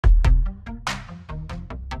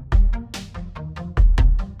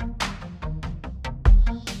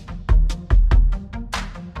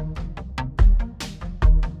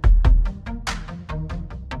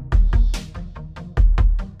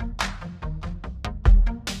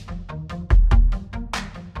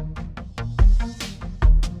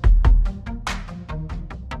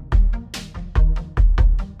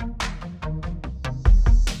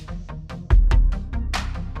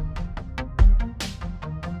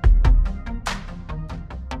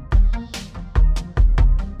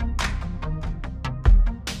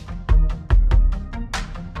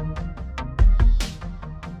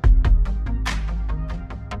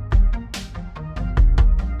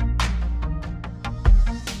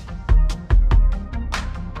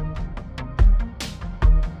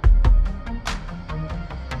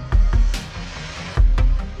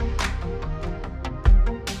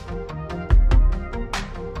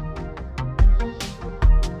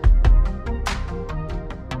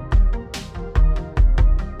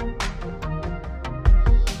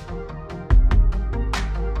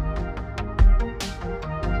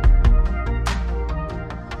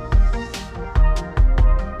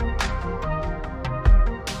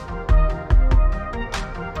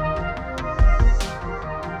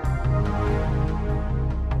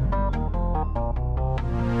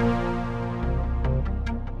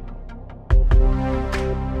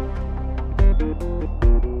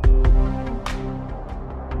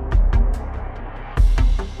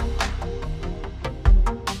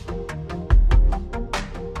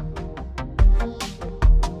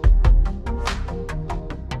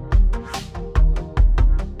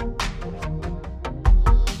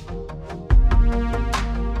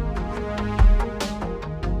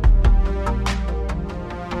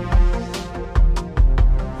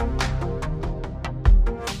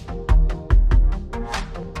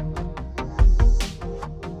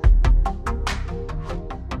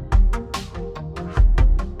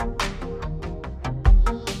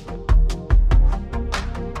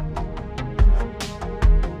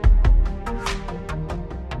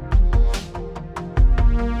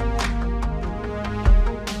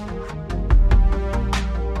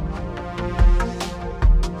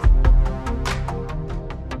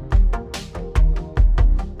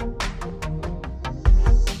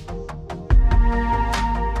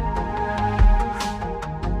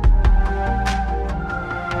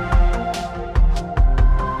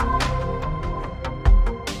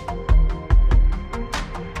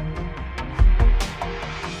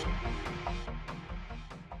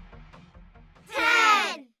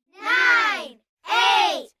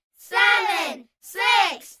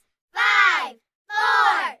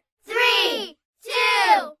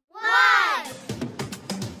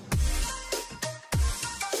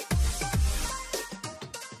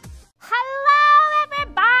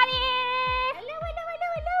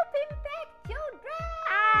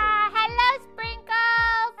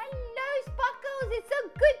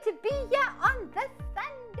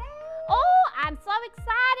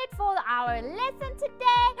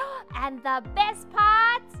And the best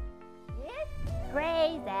part is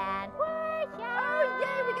praise and worship. Oh,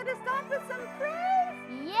 yay, we're going to start with some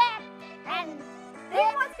praise. Yep. And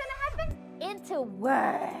Then what's going to happen? into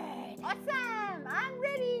word. Awesome. I'm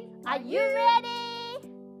ready. Are you ready?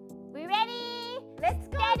 We ready? Let's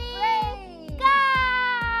go. Steady. Praise. Go!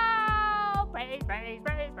 Praise, praise,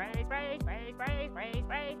 praise, praise, praise, praise, praise, praise,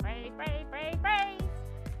 praise, praise, praise, praise, praise.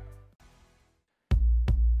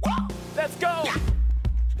 Let's go!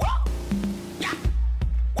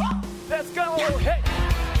 Let's go! Hey!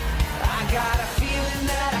 I got a feeling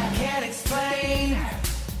that I can't explain.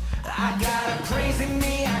 I got a praise in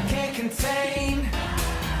me I can't contain.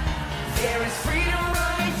 There is freedom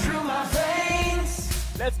running through my veins.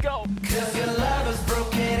 Let's go! 'Cause your love has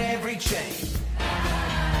broken every chain.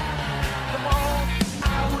 Come on!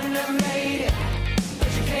 I wouldn't have made it, but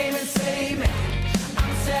you came and saved me.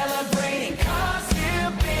 I'm celebrating 'cause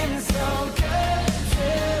you've been so good to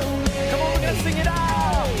me. Come on, let's sing it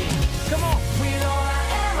out! Come on! With all I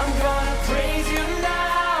am, I'm gonna praise you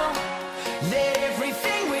now. Let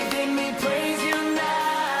everything within me praise you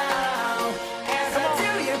now. As I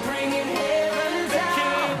do, you're bringing heaven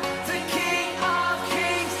down. The King of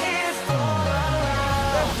Kings is all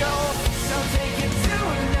around. Let's go! So take it to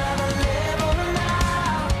another level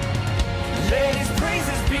now. Let his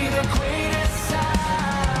praises be the greatest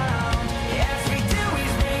sound. As we do,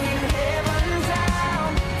 he's bringing heaven down.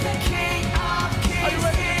 The King of Kings Are you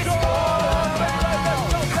ready to is go? all around.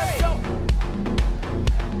 Let's go! Let's go!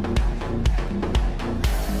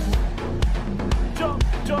 Jump,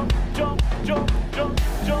 jump, jump, jump, jump,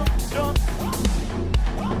 jump, jump.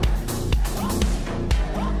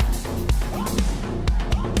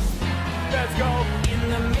 Let's go! In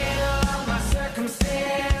the middle of my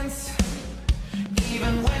circumstance,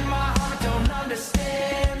 even when my heart don't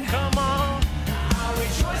understand, Come on! I'll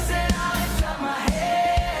rejoice and I'll lift up my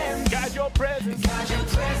hands. Got your presence! God, your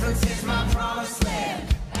presence is my promised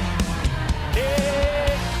land.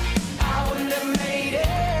 Yeah! I wouldn't have made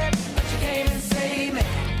it, but you came and saved me.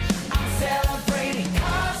 I'm celebrating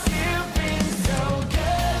 'cause you've been so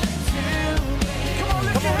good to me. Come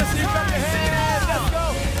on, Come on, let's see you clap your hands! Let's go!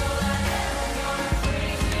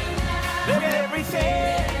 Let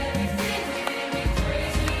everything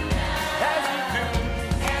as you do.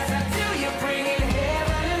 As I do, you're bringing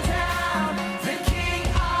heaven down. The King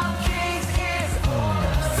of Kings is all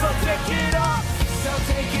around. So take it up! So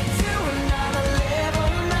take it to another level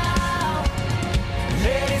now.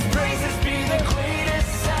 Let his praises be the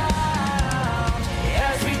greatest sound.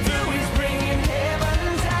 As we do, he's bringing heaven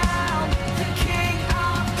down. The King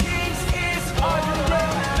of Kings is all Are you ready?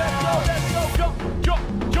 around. Let's go! Jump,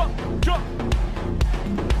 jump, jump, jump!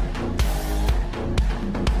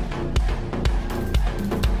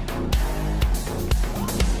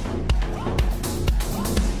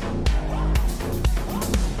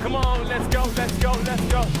 Come on, let's go, let's go, let's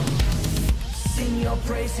go. Sing your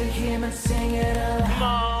praise to him and sing it aloud. Come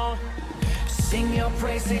on. Sing your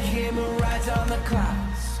praise to him who rides on the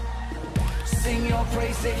clouds. Sing your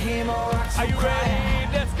praise to him who rocks Are and you cries.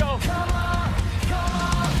 ready? Let's go. Come on, come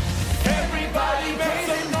on. Everybody make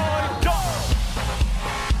some noise. Jump.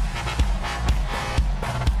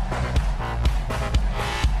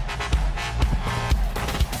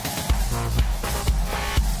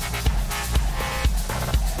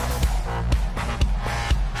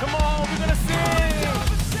 Come on, we're gonna sing.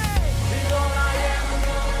 With all I am, I'm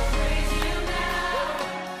gonna praise you now.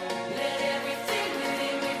 Let everything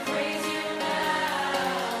within me praise you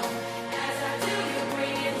now. As I do, you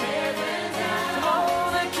bring it heaven down.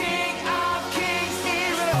 Oh, the King of Kings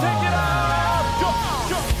is Take it out. Jump,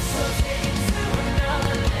 jump. So take it to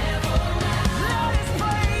another level now.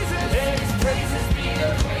 Let his praises be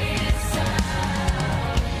the greatest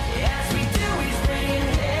sound. As we do, he's bringing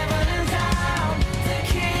heaven down. The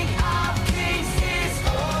King of Kings is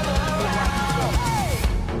all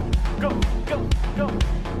around. Go, go, go.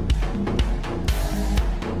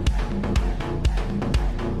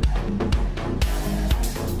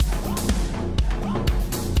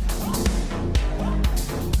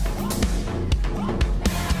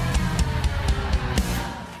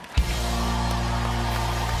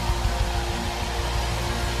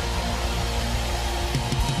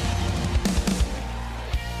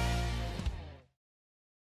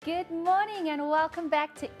 Good morning and welcome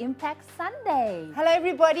back to Impact Sunday. Hello,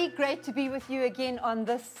 everybody. Great to be with you again on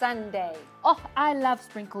this Sunday. Oh, I love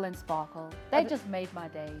Sprinkle and Sparkle. They just made my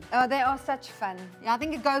day. Oh, they are such fun. Yeah, I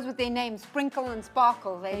think it goes with their name, Sprinkle and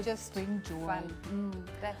Sparkle. They just bring joy. fun.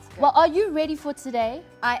 That's good. Well, are you ready for today?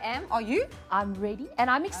 I am. Are you? I'm ready and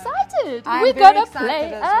I'm excited. I'm We're very gonna excited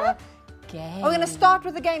play as a well. game. We're going to start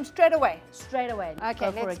with the game straight away. Straight away. Okay,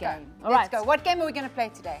 go for let's a go. game. All Let's right. go. What game are we going to play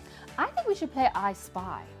today? I think we should play I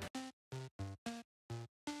Spy.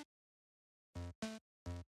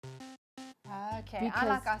 Okay, I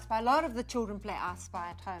like I Spy. A lot of the children play I Spy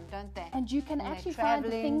at home, don't they? And you can When they're actually find the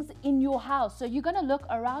traveling. things in your house. So you're going to look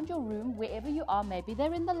around your room, wherever you are. Maybe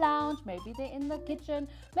they're in the lounge, maybe they're in the kitchen,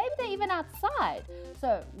 maybe they're even outside.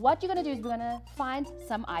 So what you're going to do is we're going to find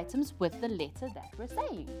some items with the letter that we're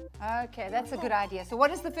saying. Okay, that's a good idea. So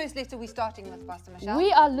what is the first letter we're starting with, Pastor Michelle?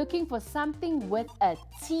 We are looking for something with a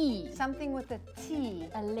T. Something with a T.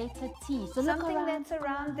 A letter T. So look Something around. that's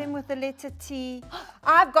around them with the letter T.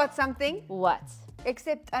 I've got something, What?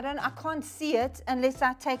 except I can't see it unless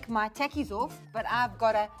I take my tackies off, but I've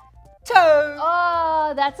got a toe.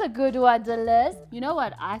 Oh, that's a good one, Delis. You know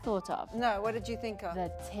what I thought of? No, what did you think of?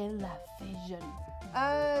 The television.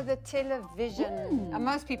 Oh, the television.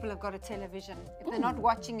 Most people have got a television. If they're not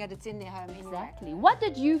watching it, it's in their home anyway. Exactly. What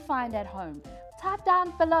did you find at home? Type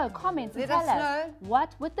down below, comments, and Let tell us us. know.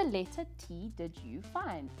 What with the letter T did you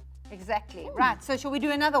find? Exactly. Right, so shall we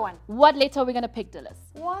do another one? What letter are we going to pick, Delis?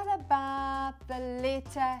 What about the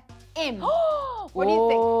letter M? What do you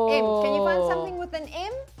think? M. Can you find something with an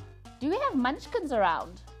M? Do we have munchkins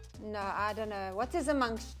around? No, I don't know. What is a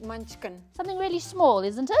munchkin? Something really small,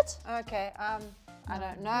 isn't it? Okay, I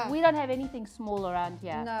don't know. We don't have anything small around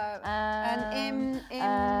here. No. An M.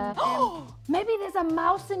 Maybe there's a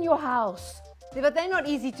mouse in your house. But they're not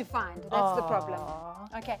easy to find. That's the problem. Aw.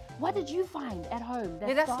 Okay. What did you find at home that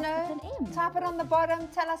Let us starts know. with an M? Type it on the bottom.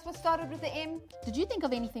 Tell us what started with the M. Did you think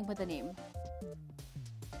of anything with an M?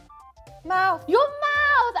 Mouth. Your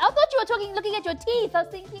mouth! I thought you were looking at your teeth. I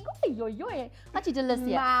was thinking, oi, oi, oi. Auntie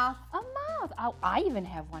Delicia. Mouth. A mouth. Oh, I even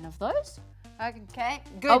have one of those. Okay.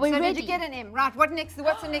 Good. Are we so did ready? you get an M? Right. What next?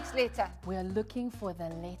 What's the next letter? We're looking for the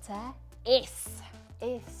letter S.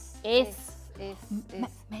 S. S. S.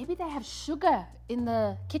 Maybe they have sugar in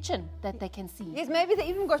the kitchen that they can see. Yes, maybe they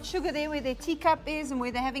even got sugar there where their teacup is and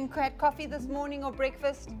where they're having had coffee this morning or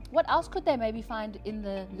breakfast. What else could they maybe find in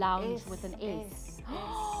the lounge with an S?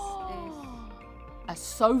 A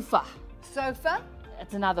sofa. Sofa.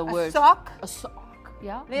 That's another A word. sock. A sock.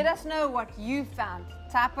 Yeah. Let us know what you found.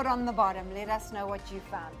 Type it on the bottom. Let us know what you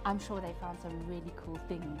found. I'm sure they found some really cool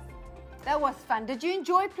things. That was fun. Did you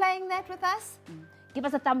enjoy playing that with us? Give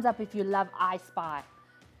us a thumbs up if you love I Spy.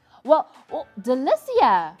 Well, oh,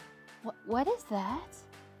 Delicia, what is that?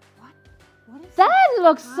 What is That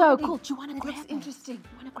looks so Hiding. cool. Do you want to It grab looks it? interesting.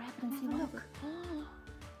 You want to grab it and see Have a what it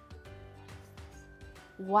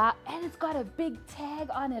is? Wow, and it's got a big tag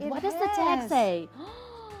on it. It What does the tag has. say?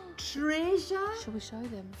 Treasure Shall we show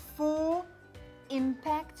them? for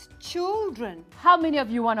Impact Children. How many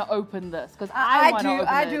of you want to open this? Because I want to open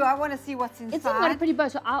I it. do. I want to see what's inside. It's got a pretty bow,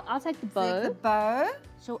 so I'll take the bow. Take the bow.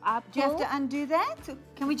 So I Do you have to undo that?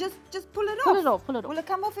 Can we just pull it off? Pull it off, pull it off. Will it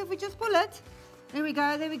come off if we just pull it? There we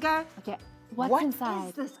go. There we go. Okay, what's What inside?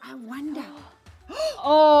 is this? I wonder.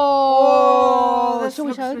 Oh, this shall we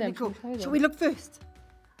looks show really them? cool. Shall we show Shall them? we look first?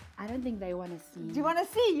 I don't think they want to see. Do you want to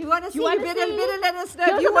see? You want to see? You wanna better see? let us know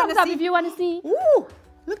Give if us you a want thumbs to up see. if you want to see. Ooh,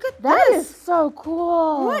 look at That this. is so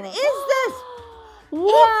cool. What is this?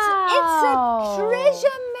 Wow. It's a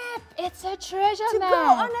treasure map It's a treasure to map. go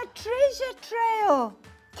on a treasure trail.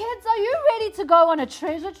 Kids, are you ready to go on a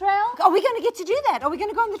treasure trail? Are we going to get to do that? Are we going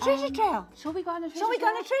to go on the treasure trail? Shall we go on a treasure Shall we go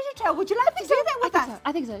trail? on a treasure trail? Would you like to do that with us?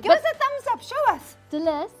 I think so. Give us a thumbs up. Show us.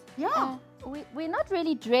 Delis, Yeah. we're not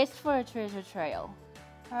really dressed for a treasure trail.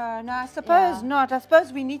 No, I suppose Yeah. not. I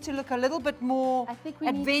suppose we need to look a little bit more I think we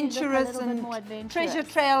need to look a adventurous little bit and more adventurous. treasure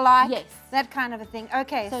trail-like. Yes. That kind of a thing.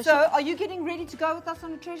 Okay, So so should- are you getting ready to go with us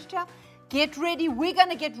on a treasure trail? Get ready. We're going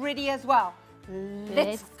to get ready as well.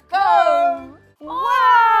 Let's go.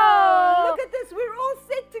 Wow! Look at this. We're all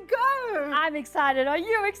set to go. I'm excited. Are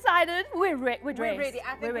you excited? We're dressed. We're ready.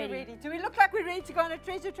 I think we're ready. Do we look like we're ready to go on a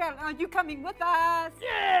treasure trail? Are you coming with us?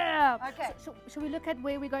 Yeah. Okay. So, shall we look at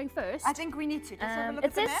where we're going first? I think we need to. Just have a look it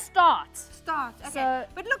at the says map. start. Start. Okay. So-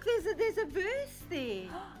 but look, there's a verse there.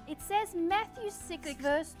 It says Matthew 6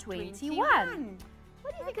 verse 21. 21.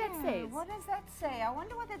 What do you think that Okay, says? What does that say? I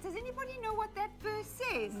wonder what that says. Anybody know what that verse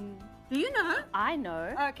says? Do you know? I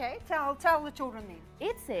know. Okay, tell the children then.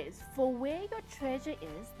 It says, "For where your treasure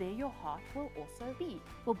is, there your heart will also be."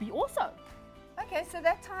 Will be also. Okay, so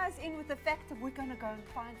that ties in with the fact that we're going to go and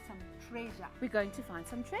find some treasure. We're going to find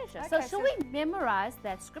some treasure. Okay, so so- shall we memorize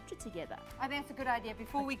that scripture together? I think that's a good idea.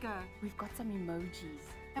 Before we go, We've got some emojis.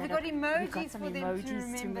 have we that got are- emojis we've got some for them emojis to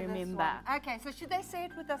remember this remember. one? Okay, so should they say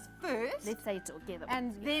it with us first? Let's say it together.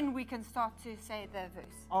 And then we can start to say the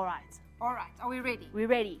verse. All right. All right, are we ready? We're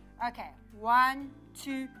ready. Okay, 1,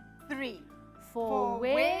 2, 3. For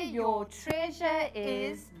where your treasure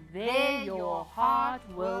is, there your heart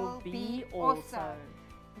will be also.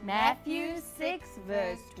 Matthew 6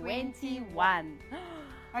 verse 21.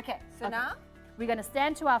 Okay, so Okay. now, We're going to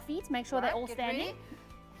stand to our feet, make sure they're all get standing. ready.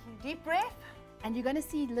 Deep breath. And you're going to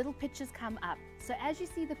see little pictures come up. So as you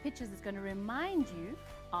see the pictures, it's going to remind you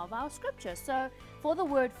of our scripture. So for the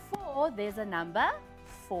word for, there's a number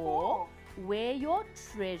 4. Where your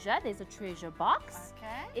treasure, there's a treasure box.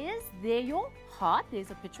 Okay. Is there your heart? There's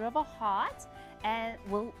a picture of a heart. And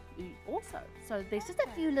will also. So there's just a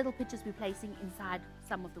few little pictures we're placing inside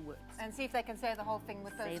some of the words. And see if they can say the whole thing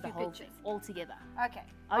with those Say the few whole pictures. thing all together. Okay.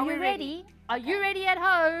 Are we you ready? Are you ready at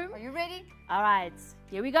home? Are you ready? All right,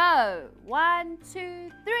 here we go. 1, 2,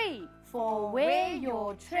 3. For where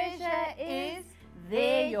your treasure is,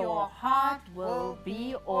 there your heart will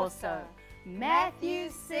be also. Matthew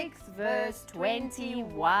 6 verse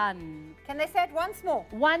 21. Can they say it once more?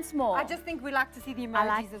 Once more. I just think we like to see the emojis I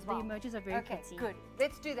like as the well. emojis are very Okay, pretty. good.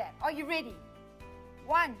 Let's do that. Are you ready?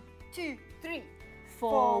 1, 2, 3.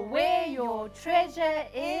 For where your treasure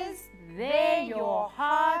is, there your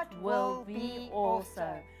heart will be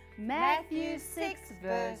also. Matthew 6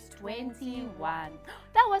 verse 21.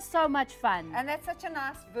 That was so much fun. And that's such a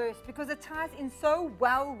nice verse because it ties in so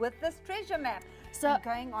well with this treasure map. So-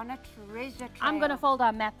 We're going on a treasure trail. I'm going to fold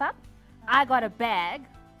our map up. I got a bag.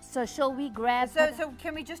 So shall we grab... So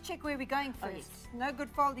can we just check where we're going first? yes. No good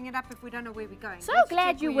folding it up if we don't know where we're going. So Let's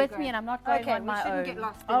glad check you're where with me and I'm not going okay, on my we shouldn't own. get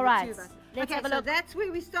lost. All All right, right. let's okay, have a so look. that's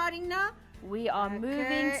where we're starting now. We are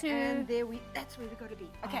moving to... And that's where we got to be.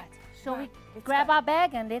 Okay. Alright, shall we let's grab go. our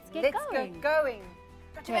bag and let's get Let's going? get going.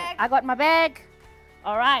 Got your Okay, bag? I got my bag.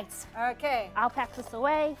 All right, Okay. I'll pack this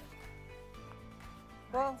away.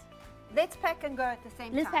 Well, let's pack and go at the same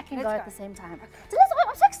time. Let's pack and Let's go at the same time. So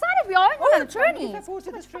I'm so excited. We are on a journey. Looking forward to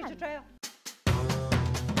So this much treasure fun. trail.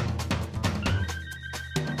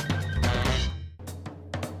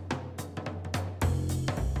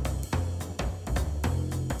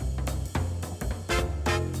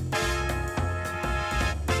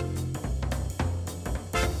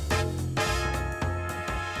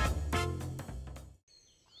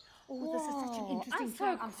 Oh, this is such an Whoa, interesting I'm so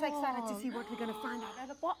trail. I'm so excited to cool. see what we're going to find out.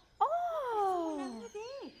 Look, What? Oh, over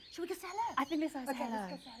there. Should we go say hello? I think this is Okay, hello.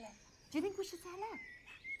 let's go say hello. Do you think we should say hello?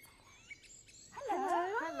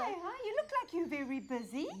 Hello. Hi. You look like you're very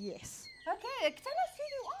busy. Yes, Okay, tell us who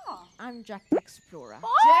you are. I'm Jack the Explorer. Jack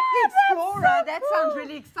the that's Explorer. so That cool. sounds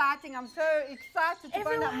really exciting. I'm so excited to find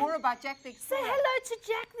out Everyone, more about Jack the Say Explorer. hello to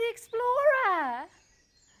Jack the Explorer.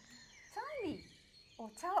 Tell me, or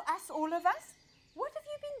tell us, all of us, what have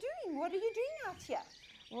you been doing? What are you doing out here?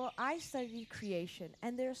 Well, I studied creation,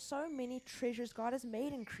 and there are so many treasures God has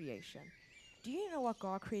made in creation. Do you know what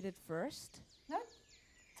God created first? No?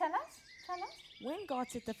 Tell us. Tell us. When God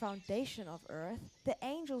set the foundation of earth, the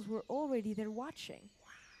angels were already there watching.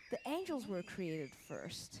 The angels were created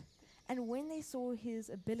first. And when they saw his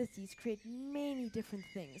abilities to create many different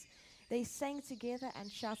things, they sang together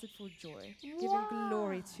and shouted for joy, giving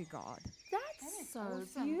glory to God. That's so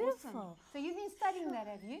Awesome, beautiful. awesome. So you've been studying that,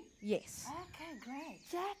 have you? Yes. Okay, great.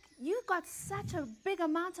 Jack, you got such a big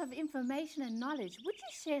amount of information and knowledge. Would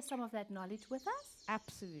you share some of that knowledge with us?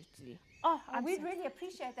 Absolutely. Oh, We'd really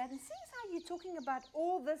appreciate that. And seeing as how you're talking about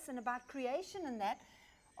all this and about creation and that,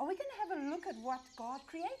 are we going to have a look at what God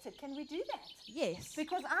created? Can we do that? Yes.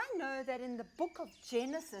 Because I know that in the book of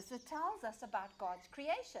Genesis, it tells us about God's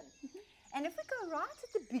creation. And if we go right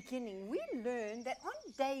at the beginning, we learn that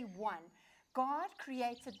on day one, God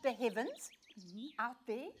created the heavens out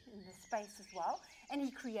there in the space as well, and he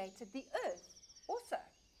created the earth also.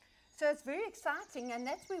 So it's very exciting, and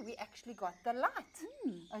that's where we actually got the light,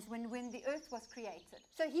 as when the earth was created.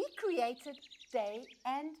 So he created day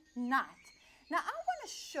and night. Now I want to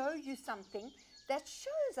show you something that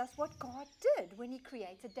shows us what God did when he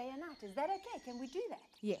created day and night. Is that okay? Can we do that?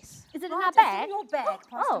 Yes. Is it in Right, our it's bag? in your bag,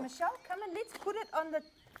 Pastor Oh. Michelle. Come and let's put it on the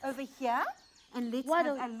over here, and let's What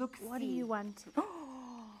have do, a look. what do you want?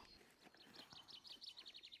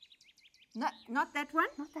 No, not that one.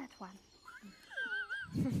 Not that one.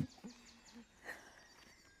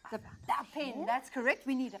 The pen. That's correct.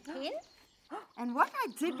 We need a pen. And what I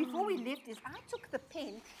did before we left is I took the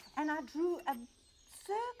pen and I drew a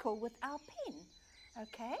circle with our pen.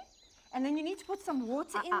 Okay? And then you need to put some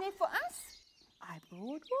water in there for us. I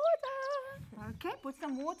brought water. Okay, put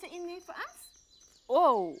some water in there for us.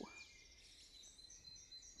 Oh.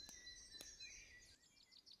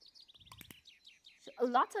 A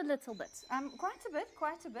lot, a little bit. Quite a bit,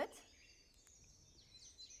 quite a bit.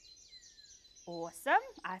 Awesome.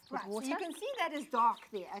 I've put Right, water. so you can see that is dark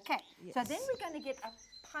there. Okay. So Yes. then we're going to get a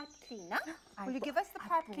pipe cleaner. I Will you brought- give us the I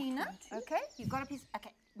pipe brought cleaner? one too. Okay. You've got a piece.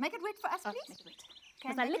 Okay. Make it wet for us, Oh, please. make it wet. Okay,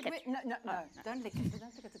 Must I make lick it? wet. No, no, no. no. Don't lick it. I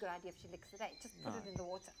don't think it's a good idea if she licks it. Just put it in the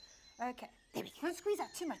water. Okay. There we go. Don't squeeze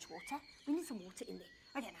out too much water. We need some water in there.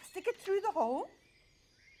 Okay, now stick it through the hole.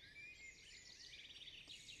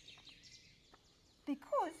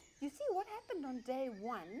 Because you see what happened on day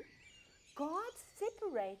one, God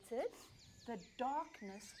separated the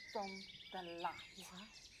darkness from the light.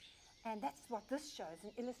 And that's what this shows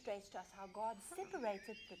and illustrates to us how God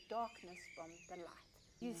separated the darkness from the light.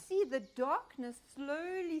 You see the darkness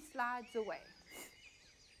slowly slides away.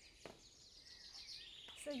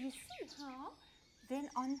 So you see how then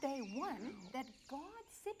on day one that God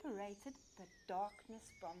separated the darkness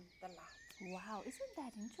from the light. Wow, isn't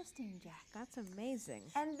that interesting, Jack? That's amazing.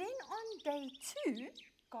 And then on day two,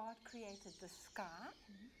 God created the sky,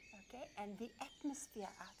 okay, and the atmosphere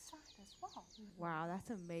outside as well. Wow, that's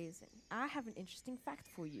amazing. I have an interesting fact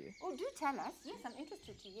for you. Oh, do tell us. Yes, I'm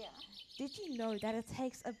interested to hear. Did you know that it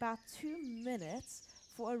takes about 2 minutes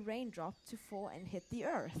for a raindrop to fall and hit the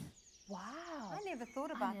earth? Wow. I never thought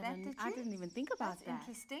about that, did you? I didn't even think about That's that.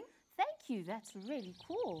 interesting. Thank you. That's really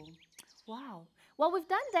cool. Wow. Well, we've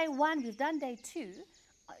done day one, we've done day two.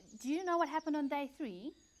 Do you know what happened on day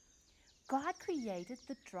three? God created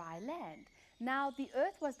the dry land. Now, the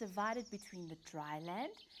earth was divided between the dry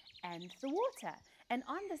land and the water. And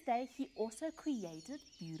on this day, he also created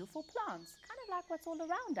beautiful plants, kind of like what's all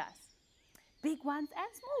around us. Big ones and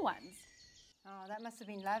small ones. Oh, that must have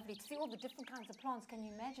been lovely to see all the different kinds of plants. Can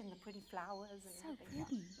you imagine the pretty flowers and So everything?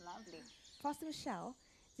 pretty. Lovely. Pastor Michelle,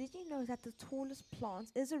 did you know that the tallest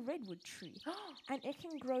plant is a redwood tree? And it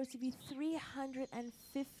can grow to be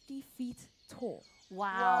 350 feet tall.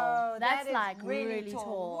 Wow. Whoa, That's that is like really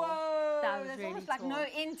tall. Whoa, That was there's really almost like no tall.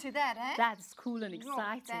 end to that, eh? That's cool and Whoa,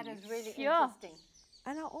 exciting. That is really Sure. interesting.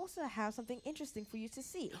 And I also have something interesting for you to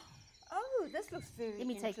see. Oh, this looks very Let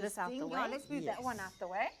me take this out the interesting. Yeah, way. let's move that one Yes. out the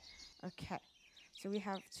way. Okay, so we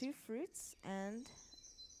have 2 fruits and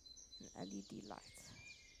an LED light.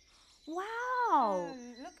 Wow. Oh,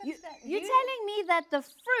 look at You, that. you're telling me that the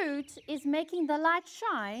fruit is making the light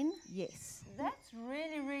shine? Yes. That's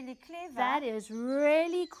really, really clever. That is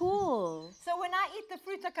really cool. So when I eat the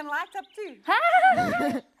fruit, I can light up too.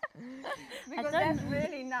 Because don't that's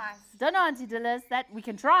really nice. Don't know, Auntie Dillis, that we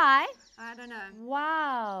can try. I don't know.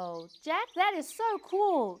 Wow. Jack, that is so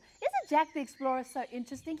cool. Isn't Jack the Explorer so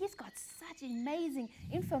interesting? He's got such amazing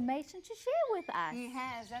information to share with us. He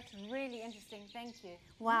has. That's really interesting. Thank you.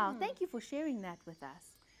 Wow. Thank you for sharing that with us.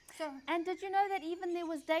 So And did you know that even there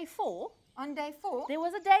was day 4? on day 4, There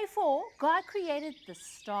was a day 4. God created the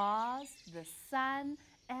stars, the sun,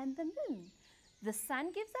 and the moon. The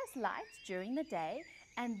sun gives us light during the day,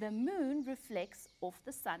 and the moon reflects off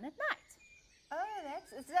the sun at night.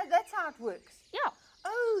 that's how it works. Yeah.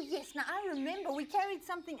 Oh, yes. Now, I remember we carried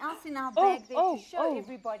something else in our Oh, bag there oh, to show oh.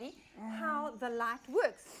 everybody how the light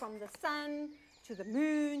works from the sun to the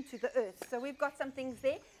moon to the earth. So we've got some things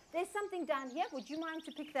there. There's something down here. Would you mind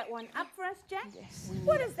to pick that one up for us, Jack? Yes.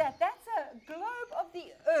 What is that? That's a globe of the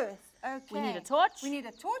earth. Okay. We need a torch. We need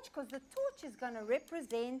a torch because the torch is going to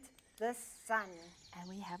represent the sun. And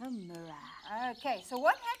we have a mirror. Okay, so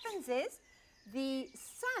what happens is the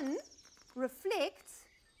sun reflects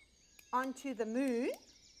onto the moon.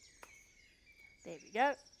 There we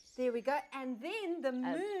go. There we go. And then the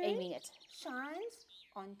moon Aiming it. shines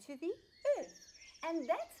onto the earth. And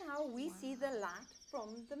that's how we see the light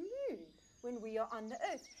from the moon when we are on the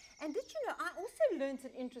earth. And did you know, I also learned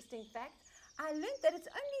an interesting fact. I learned that it's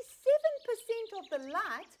only 7% of the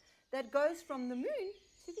light that goes from the moon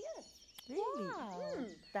to the earth. Really? Wow.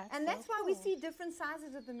 And that's so why we cool. see different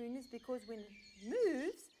sizes of the moon is because when it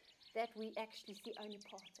moves, that we actually see only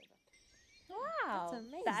part of it. Wow.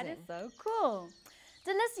 That's That is amazing. so cool.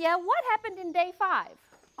 Delicia, what happened in day 5?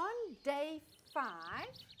 On day 5,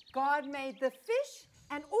 God made the fish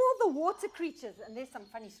and all the water creatures. And there's some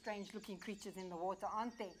funny, strange-looking creatures in the water,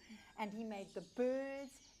 aren't there? And he made the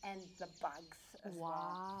birds and the bugs as well.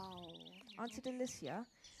 Wow. Auntie Delicia,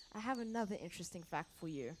 I have another interesting fact for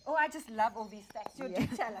you. Oh, I just love all these facts. You do Yeah.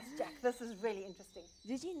 tell us, Jack. This is really interesting.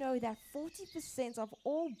 Did you know that 40% of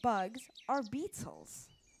all bugs are beetles?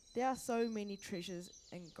 There are so many treasures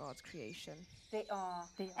in God's creation. They are.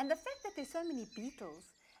 And the fact that there's so many beetles,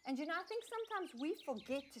 and you know, I think sometimes we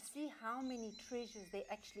forget to see how many treasures there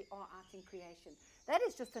actually are out in creation. That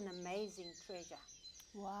is just an amazing treasure.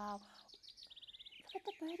 Wow. Look at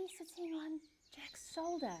the birdie sitting on Jack's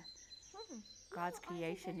shoulder. God's Oh,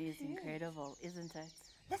 creation isn't is that cute? incredible, isn't it?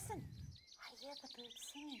 Listen, I hear the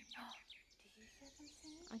birds singing. Do you hear them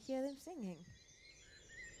singing? I hear them singing.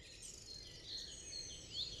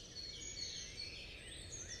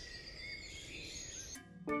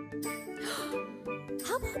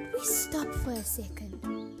 How about we stop for a second?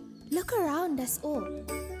 Look around us all,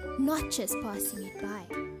 not just passing it by.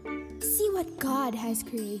 See what God has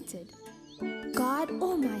created. God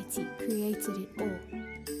Almighty created it all.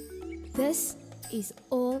 This is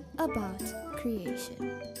all about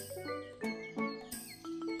creation.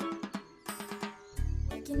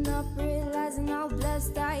 Waking up, realizing how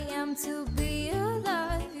blessed I am to be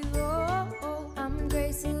alive. Oh, oh. I'm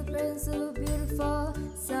graceful, graceful, beautiful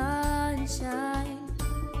sunshine.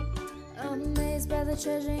 Amazed by the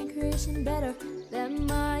treasure in creation, better than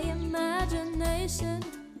my imagination.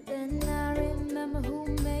 Then I remember who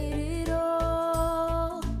made it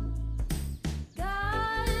all.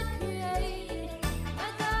 God created, my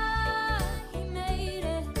God, He made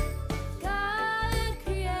it. God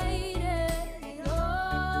created it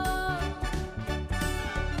all.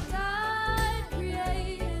 God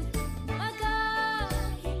created, my God,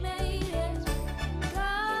 He made it.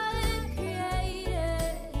 God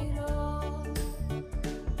created it all.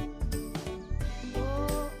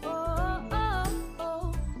 Oh, oh,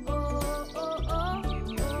 oh,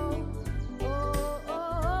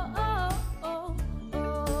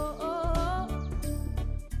 oh, oh,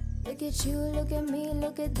 look at you, look at me,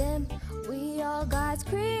 look at them. We all God's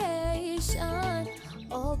creation,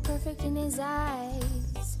 all perfect in His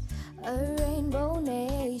eyes. A rainbow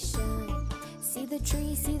nation. See the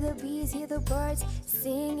trees, see the bees, hear the birds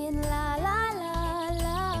singing la la la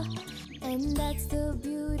la. And that's the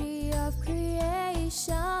beauty of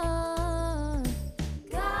creation.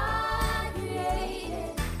 God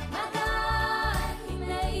created, my God, He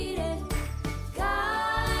made it.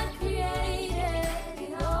 God created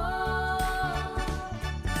it all.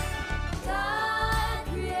 God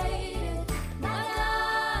created, my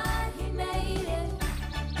God, He made it.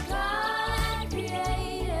 God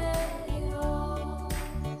created it all.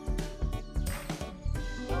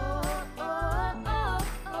 Oh, oh,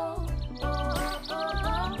 oh,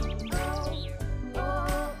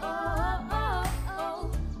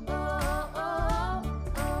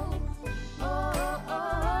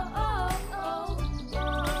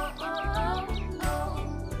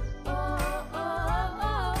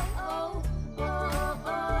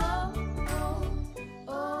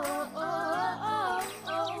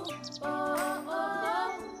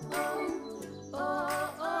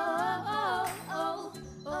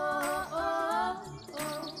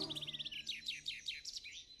 oh,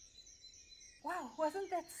 Wow, wasn't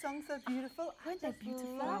that song so beautiful? Wasn't that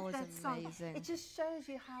beautiful? Love That was that song. amazing. It just shows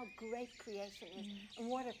you how great creation is and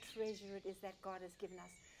what a treasure it is that God has given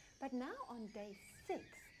us. But now on day 6,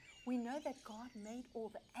 we know that God made all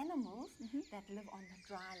the animals that live on the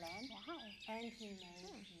dry land. Wow. And He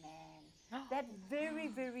made man. That very,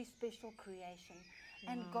 very special creation.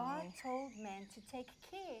 And God told man to take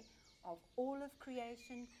care of all of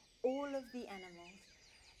creation, all of the animals.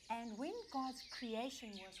 And when God's creation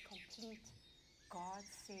was complete, God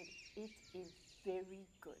said, "It is very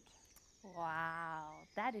good." Wow,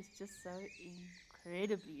 that is just so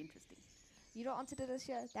incredibly interesting. You know, Auntie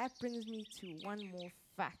Delicia, that brings me to one more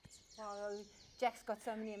fact. Well, Jack's got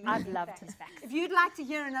so many I'd amazing love facts. his facts. If you'd like to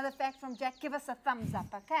hear another fact from Jack, give us a thumbs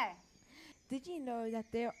up, okay? Did you know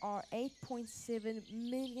that there are 8.7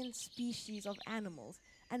 million species of animals,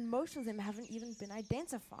 and most of them haven't even been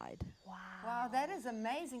identified? Wow, that is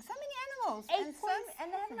amazing. So many animals. And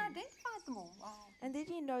they haven't identified them all. Wow. And did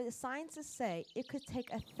you know the scientists say it could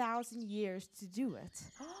take 1,000 years to do it?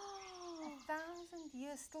 1,000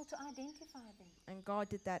 years still to identify them. And God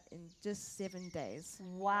did that in just 7 days.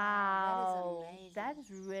 Wow, amazing. that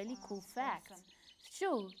is really cool Wow, fact. awesome.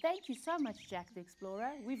 Sure, thank you so much, Jack the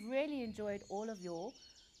Explorer. We've really enjoyed all of your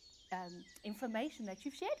information that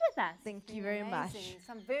you've shared with us. Thank you very much. Amazing.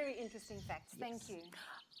 Some very interesting facts. Thank you.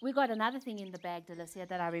 We got another thing in the bag, Delicia,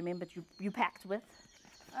 that I remembered you packed with.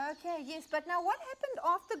 Okay, yes, but now what happened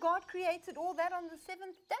after God created all that on the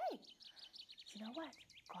 7th day? You know what?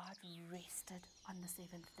 God rested on the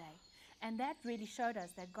 7th day. And that really showed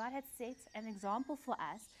us that God had set an example for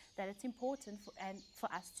us, that it's important for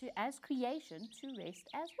us to, as creation, to rest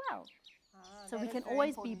as well. So that we is can very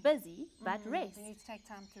always important. be busy, but rest. We need to take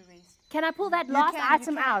time to rest. Can I pull that You last can, you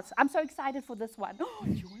item can. out? I'm so excited for this one. Do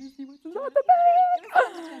you want to see what's inside Let the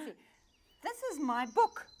bag? me see. This is my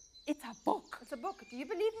book. It's a book. It's a book. Do you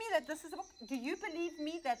believe me that this is a book? Do you believe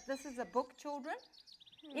me that this is a book, children?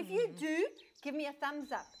 If you do, give me a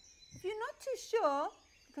thumbs up. If you're not too sure,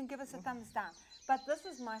 you can give us a thumbs down. But this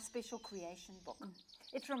is my special creation book.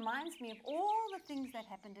 It reminds me of all the things that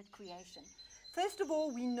happened at creation. First of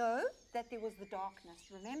all, we know that there was the darkness.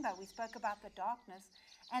 Remember, we spoke about the darkness.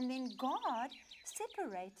 And then God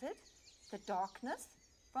separated the darkness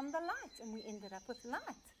from the light, and we ended up with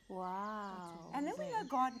light. Wow. And then we know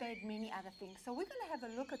God made many other things. So we're going to have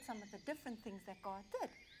a look at some of the different things that God did.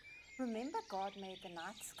 Remember, God made the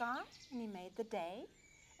night sky and He made the day.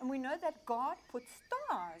 And we know that God put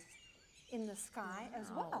stars in the sky as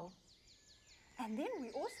well. And then we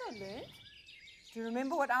also learned, do you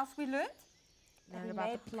remember what else we learned? That Learned we about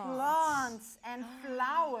made the plants. plants and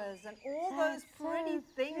flowers and all those That's so pretty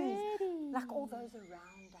things. pretty. Like all those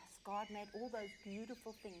around us. God made all those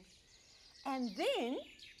beautiful things. And then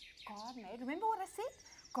God made, remember what I said?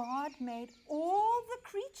 God made all the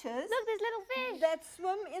creatures Look, there's little fish. that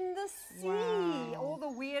swim in the sea. Wow. All the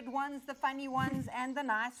weird ones, the funny ones, and the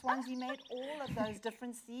nice ones. He made all of those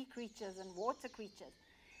different sea creatures and water creatures.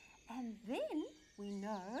 And then we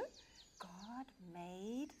know God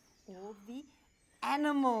made all the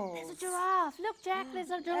animals. There's a giraffe. Look, Jack, there's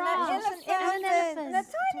a And giraffe. an elephant. And an elephant. And a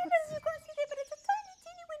tiny little, you can't see there, but it's a tiny,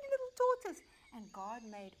 teeny, weeny little tortoise. And God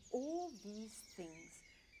made all these things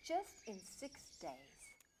just in 6 days.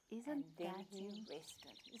 Isn't And then that He neat?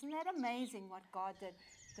 rested. Isn't that amazing what God did?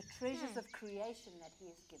 The treasures of creation that He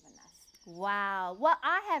has given us. Wow. Well,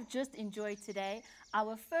 I have just enjoyed today.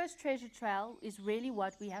 Our first treasure trail is really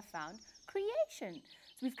what we have found, creation.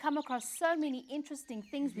 So we've come across so many interesting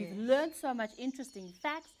things. We've learned so much interesting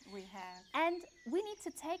facts. We have. And we need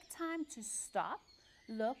to take time to stop,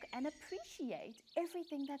 look, and appreciate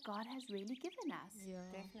everything that God has really given us.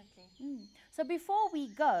 Definitely. So before we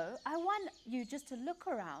go, I want you just to look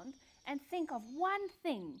around and think of one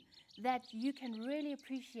thing that you can really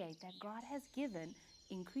appreciate that God has given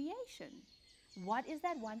in creation. What is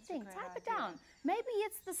that one thing? great Type it idea. down. Maybe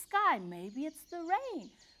it's the sky. Maybe it's the rain.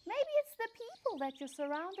 Maybe it's the people that you're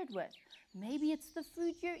surrounded with. Maybe it's the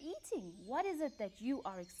food you're eating. What is it that you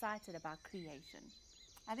are excited about creation?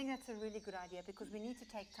 I think that's a really good idea because we need to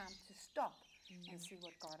take time to stop and see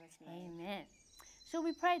what God has made. Amen. Shall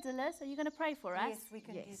we pray, Delis? Are you going to pray for us? Yes, we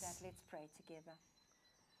can do Yes. that. Let's pray together.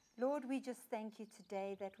 Lord, we just thank you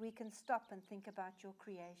today that we can stop and think about your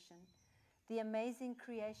creation, the amazing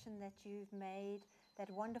creation that you've made, that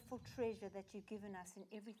wonderful treasure that you've given us in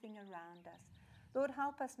everything around us. Lord,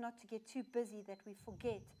 help us not to get too busy that we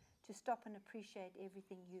forget to stop and appreciate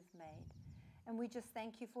everything you've made. And we just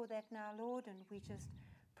thank you for that now, Lord, and we just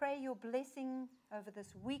pray your blessing over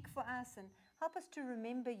this week for us and help us to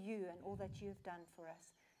remember you and all that you have done for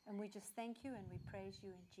us. And we just thank you and we praise you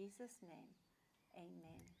in Jesus' name.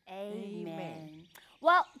 Amen. Amen.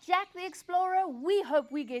 Well, Jack the Explorer, we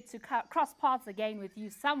hope we get to cross paths again with you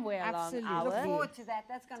somewhere Absolutely. along Look our. forward to that.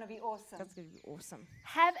 That's going to be awesome. That's going to be awesome.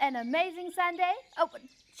 Have an amazing Sunday. Oh,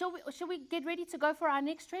 shall we get ready to go for our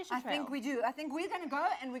next treasure I trail? think we do. I think we're going to go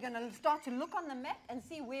and we're going to start to look on the map and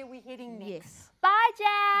see where we're heading next. Yes. Bye,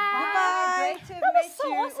 Jack. Bye. Great to have That was met so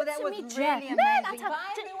you. awesome That to was meet really Jack. amazing. Man, I tell-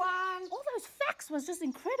 Bye, everyone. All those facts was just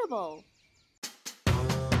incredible.